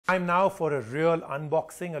Time now for a real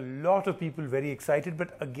unboxing. A lot of people very excited,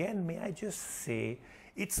 but again, may I just say,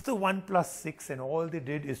 it's the OnePlus 6 and all they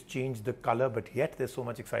did is change the color, but yet there's so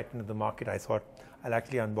much excitement in the market. I thought I'll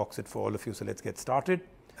actually unbox it for all of you. So let's get started.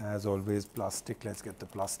 As always, plastic. Let's get the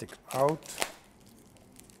plastic out.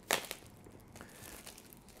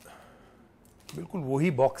 बिल्कुल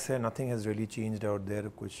वही box है, nothing has really changed out there.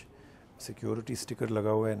 कुछ security sticker लगा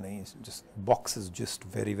हुआ है नहीं, just box is just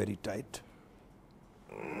very tight.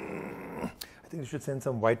 I think you should send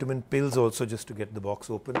some vitamin pills also just to get the box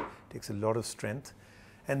open. It takes a lot of strength.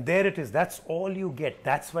 And there it is. That's all you get.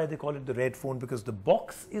 That's why they call it the red phone, because the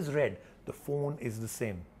box is red. The phone is the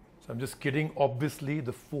same. So I'm just kidding. Obviously,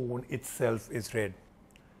 the phone itself is red.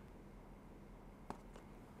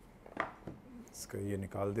 इसका ये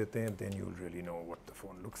निकाल देते हैं, then you'll really know what the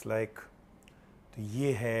phone looks like. तो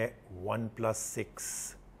ये है OnePlus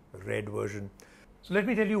 6 red version. So let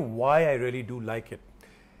me tell you why I really do like it.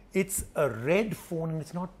 It's a red phone and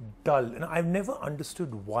it's not dull. And I've never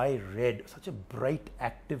understood why red, such a bright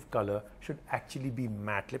active color, should actually be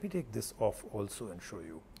matte. Let me take this off also and show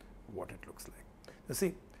you what it looks like. You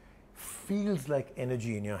see, feels like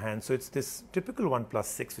energy in your hand. So it's this typical OnePlus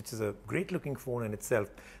 6, which is a great looking phone in itself.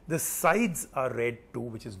 The sides are red too,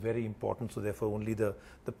 which is very important. So therefore only the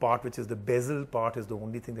part which is the bezel part is the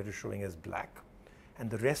only thing that is showing as black. And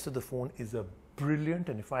the rest of the phone is a brilliant,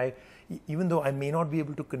 and even though I may not be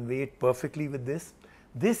able to convey it perfectly with this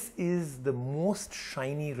is the most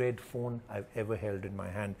shiny red phone I've ever held in my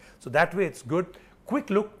hand. So that way it's good. Quick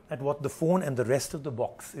look at what the phone and the rest of the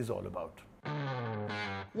box is all about.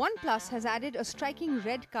 OnePlus has added a striking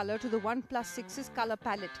red color to the OnePlus 6's color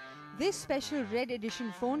palette. This special red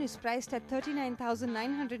edition phone is priced at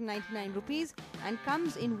 39,999 rupees and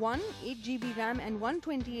comes in one 8GB RAM and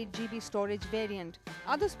 128GB storage variant.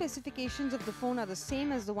 Other specifications of the phone are the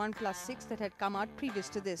same as the OnePlus 6 that had come out previous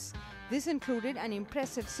to this. This included an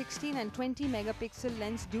impressive 16 and 20 megapixel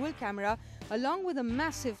lens dual camera along with a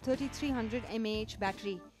massive 3300 mAh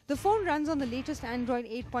battery. The phone runs on the latest Android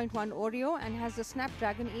 8.1 Oreo and has the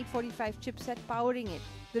Snapdragon 845 chipset powering it.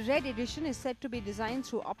 The red edition is said to be designed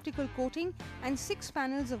through optical coating and 6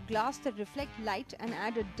 panels of glass that reflect light and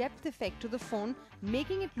add a depth effect to the phone,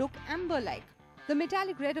 making it look amber-like. The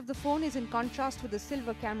metallic red of the phone is in contrast with the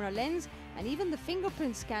silver camera lens, and even the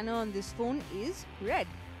fingerprint scanner on this phone is red.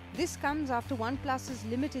 This comes after OnePlus's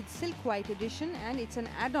limited Silk White edition, and it's an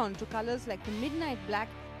add-on to colors like the Midnight Black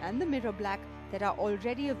and the Mirror Black that are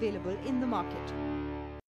already available in the market.